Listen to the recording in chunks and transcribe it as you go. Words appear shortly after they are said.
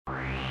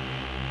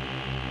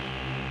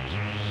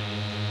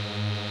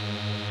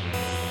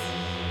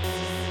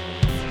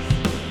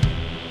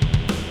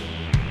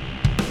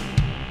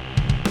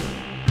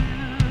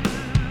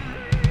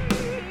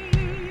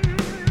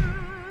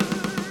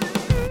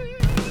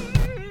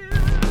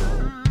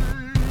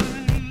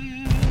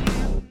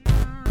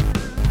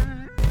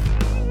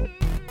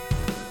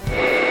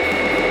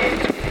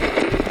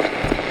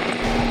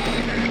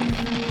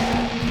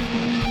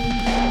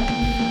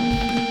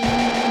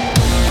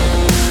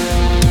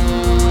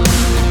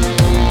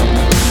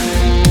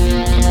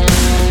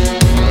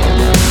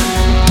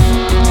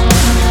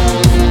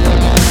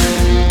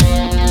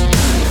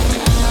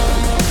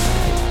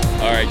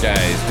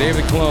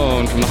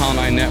from the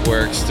Hollow 9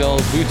 Network. Still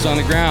boots on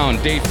the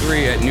ground. Day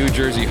 3 at New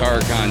Jersey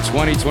HorrorCon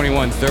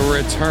 2021.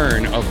 The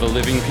return of the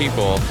living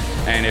people.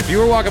 And if you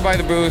were walking by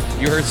the booth,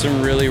 you heard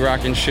some really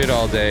rocking shit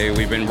all day.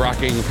 We've been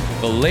rocking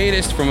the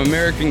latest from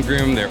American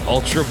Grim. Their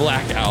Ultra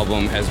Black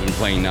album has been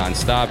playing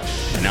nonstop.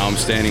 And now I'm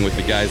standing with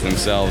the guys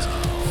themselves.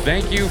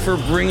 Thank you for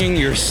bringing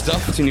your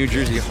stuff to New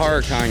Jersey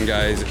HorrorCon,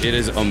 guys. It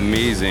is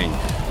amazing.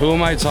 Who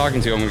am I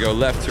talking to? I'm going to go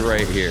left to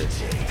right here.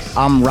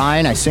 I'm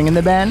Ryan. I sing in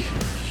the band.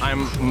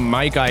 I'm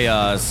Mike.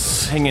 I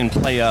sing and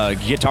play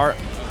guitar.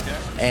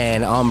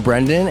 And I'm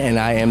Brendan, and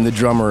I am the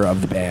drummer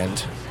of the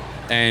band.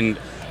 And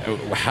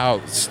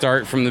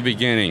start from the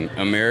beginning.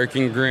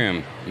 American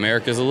Grim.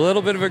 America's a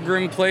little bit of a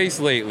grim place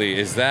lately.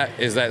 Is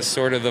that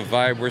sort of the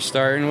vibe we're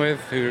starting with?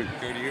 Who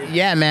do you?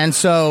 Yeah, man.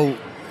 So,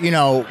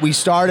 we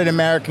started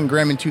American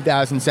Grim in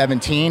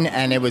 2017,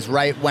 and it was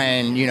right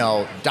when,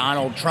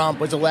 Donald Trump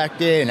was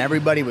elected and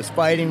everybody was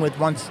fighting with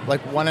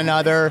one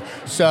another.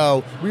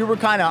 So we were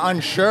kind of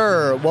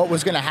unsure what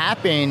was going to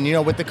happen,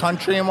 with the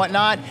country and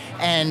whatnot.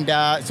 And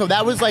so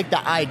that was like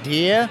the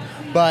idea,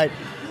 but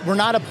we're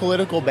not a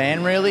political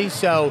band, really.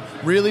 So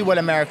really what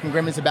American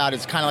Grim is about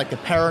is kind of like the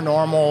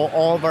paranormal.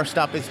 All of our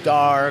stuff is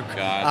dark.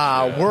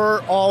 Gotcha.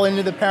 We're all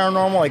into the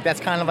paranormal. Like, that's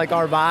kind of like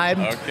our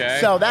vibe. Okay.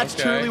 So that's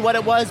truly what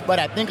it was. But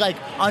I think, like,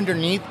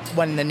 underneath,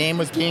 when the name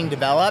was being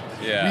developed,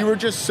 we were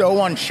just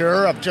so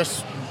unsure of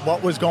just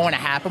what was going to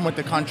happen with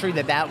the country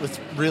that was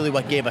really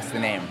what gave us the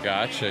name.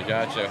 Gotcha.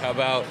 How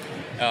about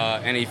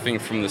anything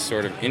from the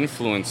sort of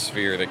influence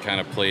sphere that kind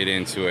of played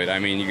into it? I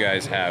mean, you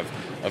guys have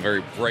a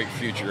very bright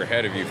future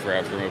ahead of you for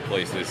how grim a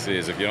place this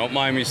is. If you don't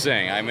mind me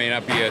saying, I may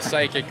not be a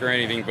psychic or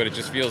anything, but it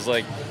just feels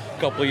like a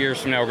couple of years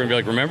from now we're going to be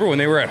like, remember when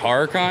they were at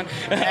HorrorCon?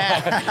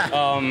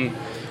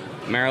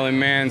 Marilyn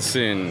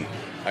Manson.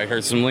 I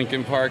heard some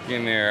Linkin Park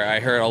in there. I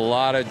heard a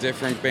lot of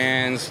different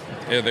bands.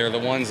 They're the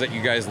ones that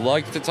you guys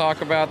like to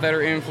talk about that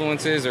are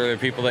influences, or are there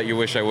people that you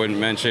wish I wouldn't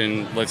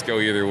mention? Let's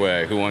go either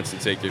way. Who wants to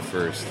take it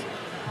first?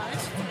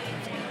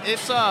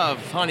 It's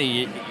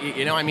funny,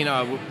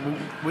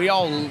 we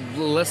all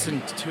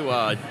listen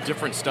to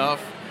different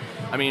stuff.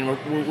 I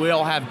mean, we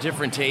all have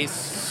different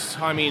tastes.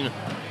 I mean,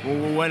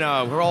 when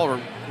we're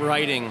all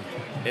writing,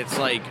 it's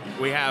like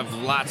we have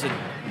lots of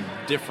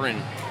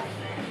different,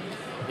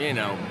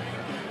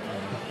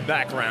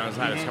 backgrounds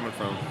that it's coming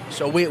from.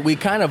 So we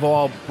kind of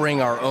all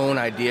bring our own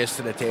ideas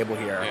to the table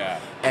here.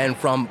 Yeah. And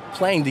from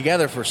playing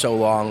together for so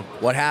long,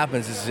 what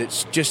happens is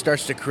it just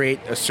starts to create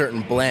a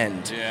certain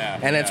blend. Yeah.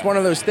 And it's one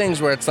of those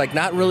things where it's like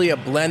not really a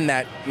blend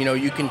that,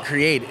 you can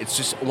create. It's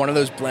just one of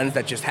those blends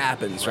that just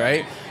happens,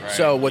 right?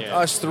 So with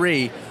us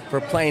three,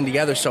 for playing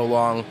together so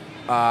long,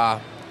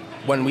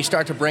 when we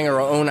start to bring our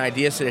own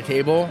ideas to the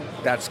table,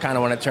 that's kind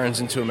of when it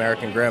turns into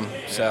American Grim.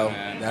 So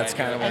that's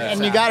kind of what it's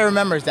And you got to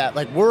remember is that,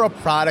 like, we're a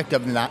product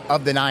of the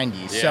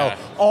 90s. Yeah. So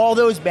all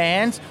those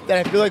bands that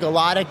I feel like a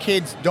lot of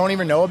kids don't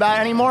even know about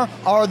anymore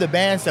are the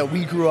bands that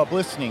we grew up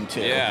listening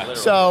to. Yeah.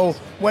 So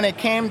when it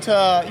came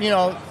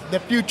to, the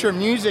future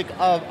music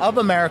of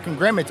American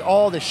Grim, it's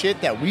all the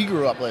shit that we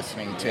grew up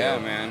listening to. Yeah,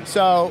 man.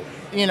 So,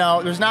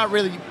 there's not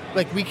really,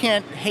 like, we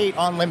can't hate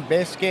on Limp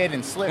Bizkit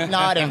and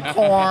Slipknot and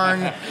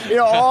Korn.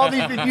 All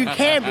these, you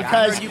can't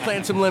because... I heard you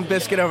playing some Limp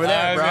Bizkit over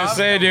there, I was bro. going to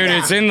say, dude,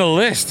 it's in the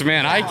list,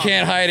 man. I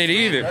can't hide it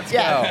either. Let's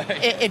Yeah, go.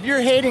 if you're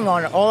hating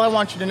on it, all I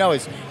want you to know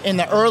is in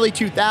the early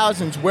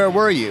 2000s, where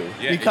were you?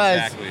 Yeah,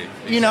 because, exactly.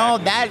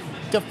 that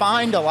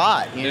defined a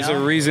lot. There's a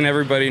reason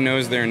everybody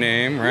knows their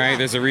name, right?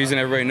 There's a reason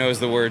everybody knows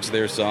the words to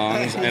their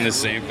songs, and the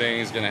same thing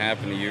is going to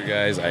happen to you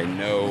guys. I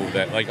know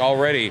that, like,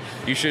 already,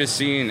 you should have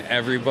seen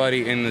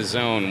everybody in the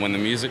zone when the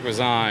music was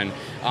on.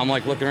 I'm,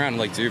 like, looking around, I'm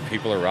like, dude,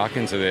 people are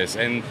rocking to this.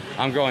 And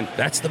I'm going,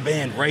 that's the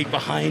band right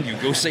behind you.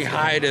 Go say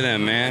hi to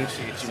them, man.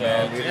 We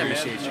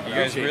appreciate you. You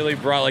guys really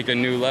brought, like, a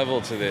new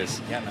level to this.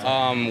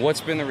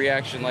 What's been the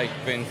reaction,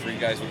 been for you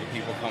guys with the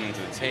people coming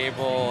to the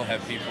table?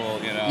 Have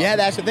people, Yeah,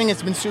 that's the thing.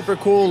 It's been super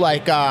cool.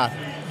 Like,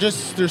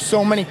 there's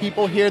so many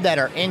people here that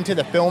are into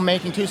the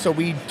filmmaking too, so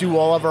we do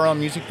all of our own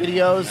music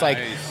videos. Nice. Like,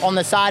 on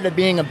the side of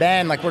being a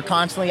band, like, we're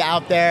constantly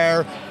out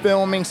there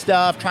filming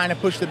stuff, trying to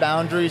push the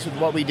boundaries with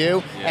what we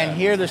do. And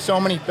here there's so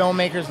many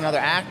filmmakers and other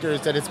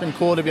actors that it's been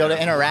cool to be able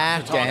to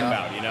interact. Talk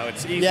about,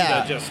 it's easy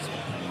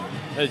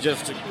to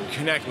just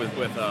connect with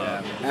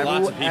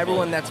lots of people.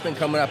 Everyone that's been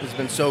coming up has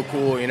been so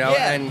cool,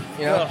 Yeah. and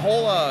the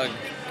whole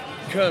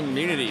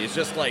community is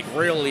just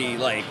really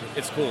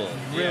it's cool.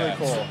 Really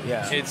cool.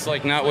 Yeah. It's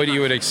like not what you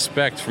would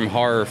expect from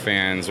horror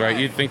fans, right?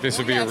 You'd think this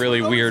would be a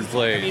really weird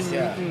place.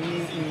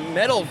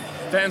 Metal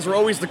fans were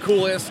always the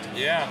coolest.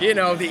 Yeah.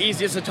 The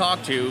easiest to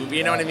talk to.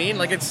 You know what I mean?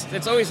 Like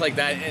it's always like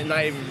that, and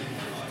I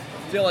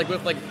feel like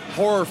with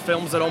horror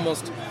films that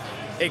almost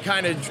it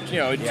kind of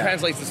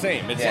translates the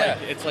same.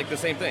 It's like the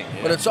same thing.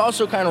 But it's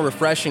also kind of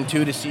refreshing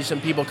too to see some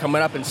people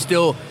coming up and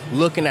still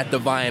looking at the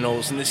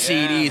vinyls and the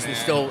CDs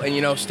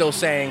and still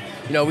saying,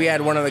 we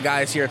had one of the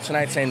guys here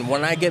tonight saying,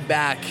 when I get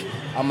back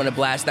I'm gonna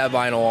blast that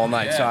vinyl all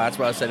night. Yeah. So that's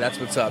what I said. That's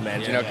what's up,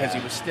 man. Yeah. You know, because he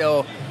was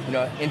still, you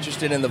know,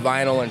 interested in the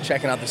vinyl and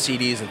checking out the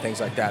CDs and things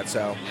like that.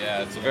 So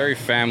Yeah, it's a very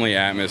family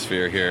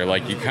atmosphere here.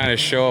 Like, you kind of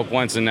show up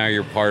once and now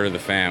you're part of the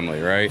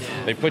family, right?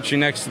 They put you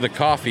next to the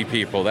coffee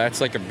people. That's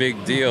like a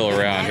big deal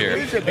around here.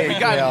 We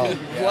got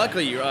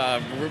luckily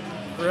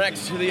we're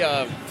next to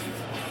the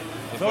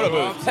photo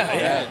booth.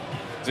 Yeah.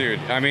 Dude,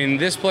 I mean,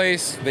 this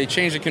place, they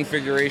change the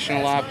configuration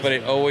a lot, but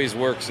it always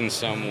works in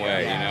some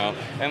way, you know?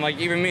 And like,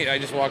 even me, I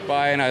just walked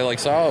by and I like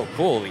saw, oh,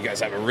 cool, you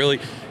guys have a really,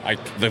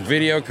 the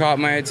video caught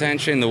my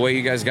attention, the way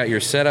you guys got your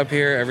setup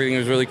here, everything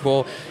was really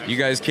cool. You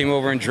guys came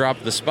over and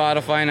dropped the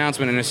Spotify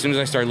announcement, and as soon as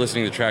I started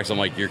listening to the tracks, I'm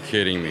like, you're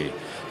kidding me.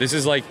 This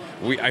is like,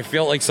 I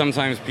feel like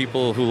sometimes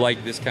people who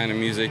like this kind of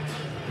music,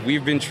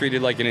 we've been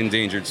treated like an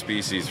endangered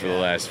species for the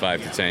last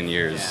 5 to 10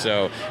 years.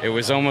 So it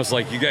was almost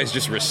like you guys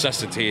just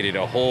resuscitated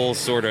a whole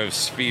sort of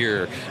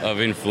sphere of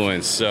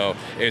influence. So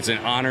it's an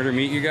honor to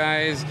meet you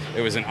guys.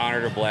 It was an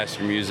honor to blast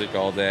your music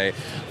all day.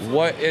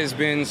 What has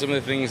been some of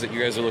the things that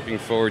you guys are looking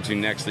forward to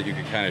next that you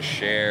could kind of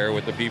share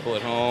with the people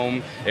at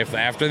home? If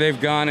after they've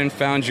gone and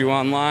found you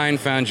online,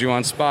 found you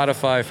on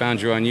Spotify,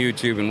 found you on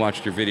YouTube and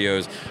watched your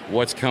videos,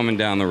 what's coming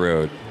down the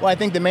road? Well, I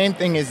think the main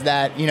thing is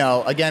that, you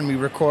know, again, we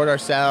record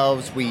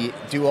ourselves, we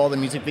do all the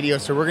music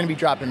videos, so we're going to be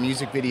dropping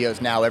music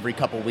videos now every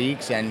couple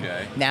weeks, and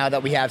now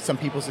that we have some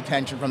people's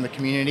attention from the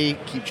community,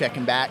 keep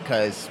checking back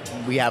because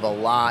we have a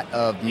lot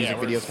of music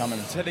videos coming.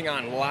 Sitting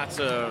on lots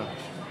of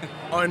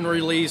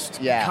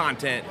unreleased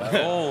content.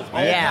 All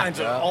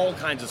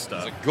kinds of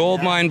stuff.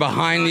 Gold mine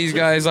behind these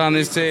guys on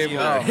this table.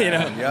 You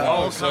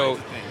know, So,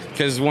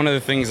 because one of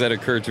the things that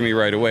occurred to me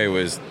right away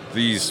was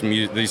these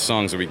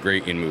songs would be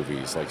great in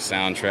movies, like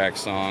soundtrack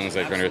songs.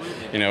 They're going to,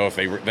 you know, if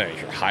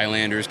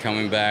Highlander's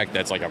coming back,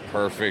 that's like a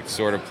perfect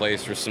sort of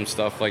place for some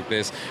stuff like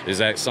this. Is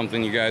that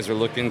something you guys are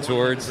looking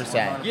towards?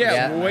 100%.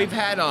 Yeah, we've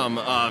had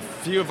a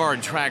few of our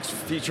tracks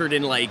featured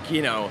in, like,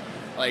 you know,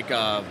 like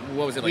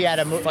what was it? Like, we had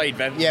a Fight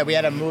Valley. Yeah, we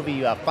had a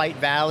movie, Fight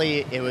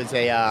Valley. It was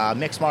a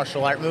mixed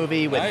martial art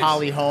movie with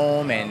Holly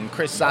Holm and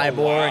Chris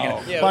Cyborg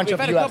and a bunch of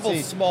we've UFC. had a couple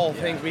small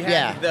things. We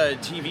had the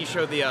TV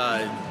show, the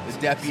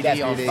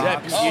Deputy on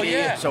Fox. Oh,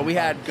 yeah. So we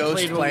had Ghost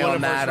Played play one on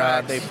of our that.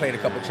 tracks. They played a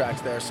couple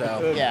tracks there.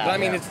 So Yeah. But I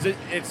mean,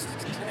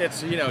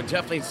 it's you know,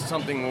 definitely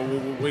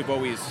something we've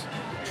always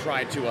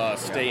tried to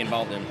stay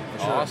involved in. For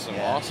sure.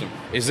 Awesome.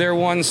 Is there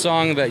one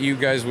song that you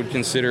guys would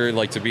consider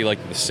like to be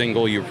like the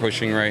single you're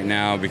pushing right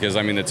now? Because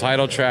I mean, the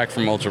title track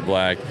from Ultra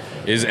Black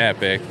is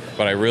epic,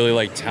 but I really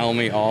like Tell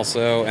Me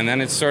also. And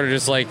then it's sort of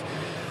just like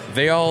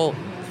they all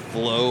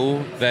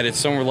flow, that it's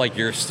somewhere like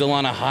you're still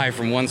on a high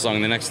from one song,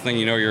 and the next thing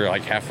you know, you're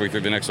like halfway through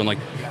the next one, like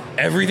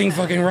everything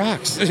fucking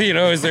rocks. You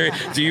know,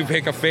 do you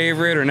pick a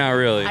favorite or not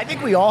really? I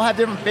think we all have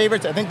different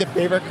favorites. I think the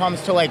favorite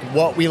comes to like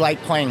what we like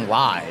playing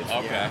live.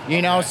 Okay.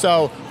 You know,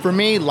 so for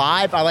me,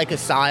 live, I like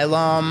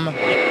Asylum.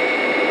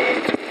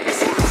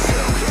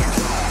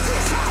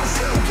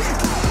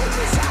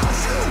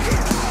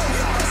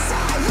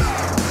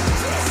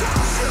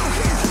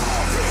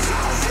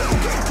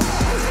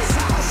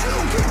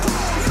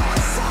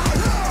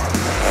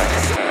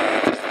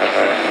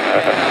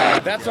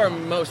 That's our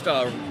most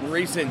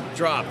recent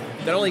drop.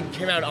 That only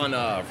came out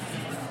on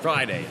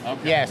Friday.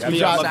 Yes, we The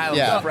dropped,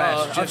 Asylum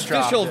fresh, just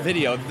official dropped it.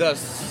 video. The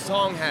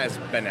song has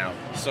been out.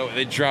 So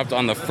it dropped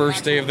on the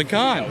first day of the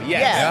con.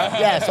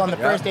 Yes, on the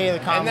first day of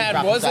the con. And we that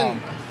dropped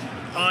wasn't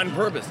Asylum. on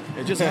purpose.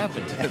 It just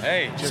happened.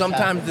 Hey,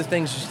 sometimes the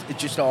things it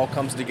just all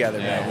comes together,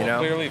 man. You know.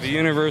 Clearly, the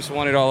universe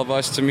wanted all of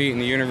us to meet,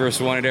 and the universe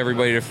wanted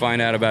everybody to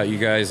find out about you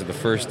guys at the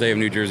first day of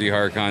New Jersey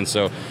HorrorCon.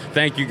 So,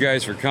 thank you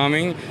guys for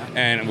coming,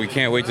 and we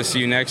can't wait to see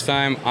you next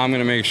time. I'm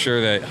gonna make sure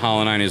that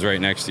Hollow 9 is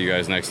right next to you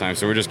guys next time.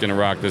 So we're just gonna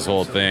rock this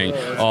whole thing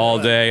all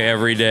day,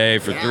 every day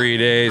for 3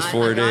 days,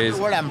 4 days.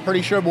 I'm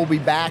pretty sure we'll be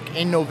back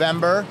in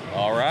November.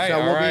 All right, So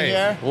all we'll be right.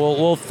 here.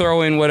 We'll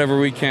throw in whatever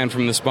we can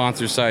from the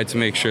sponsor side to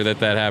make sure that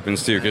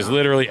happens too. Because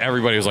literally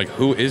everybody was like,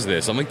 "Who is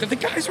this?" I'm like, "The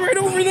guys right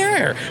over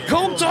there.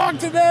 Go talk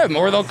to them,"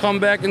 or they'll come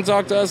back and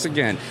talk to us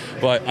again.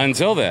 But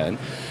until then,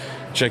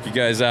 check you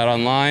guys out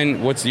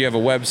online. Do you have a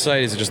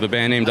website? Is it just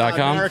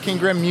thebandname.com?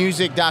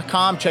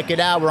 AmericanGrimMusic.com. Check it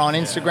out. We're on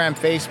Instagram,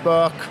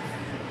 Facebook,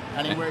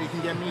 anywhere you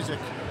can get music.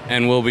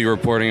 And we'll be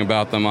reporting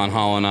about them on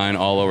Hollow 9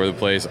 all over the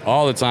place,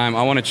 all the time.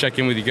 I want to check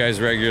in with you guys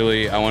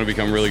regularly. I want to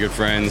become really good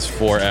friends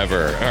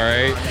forever, all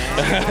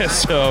right?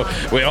 So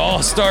we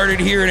all started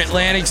here in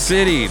Atlantic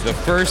City, the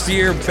first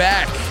year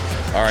back.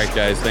 All right,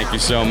 guys, thank you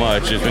so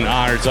much. It's been an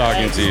honor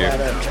talking to you.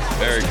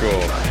 Very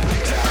cool.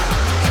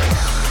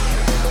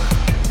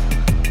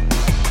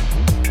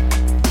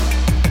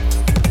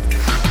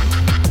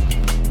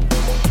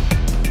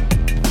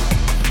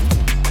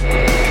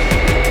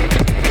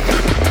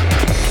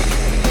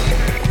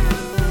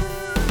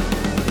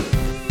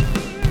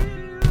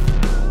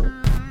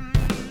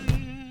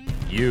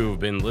 You've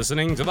been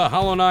listening to the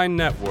Hollow 9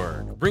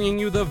 Network, bringing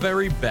you the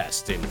very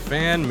best in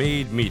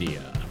fan-made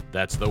media.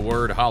 That's the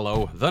word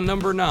hollow, the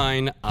number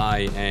 9,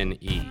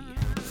 I-N-E.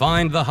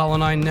 Find the Hollow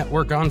 9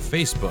 Network on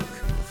Facebook.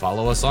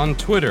 Follow us on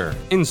Twitter,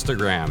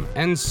 Instagram,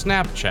 and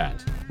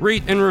Snapchat.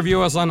 Rate and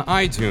review us on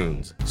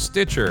iTunes,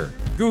 Stitcher,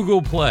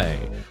 Google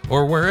Play,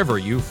 or wherever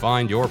you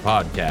find your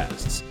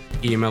podcasts.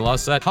 Email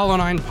us at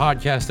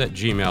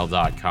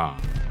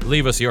hollow9podcast@gmail.com.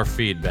 Leave us your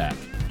feedback.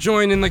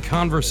 Join in the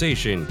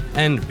conversation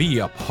and be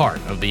a part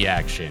of the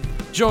action.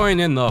 Join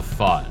in the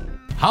fun.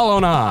 Hollow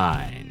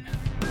 9.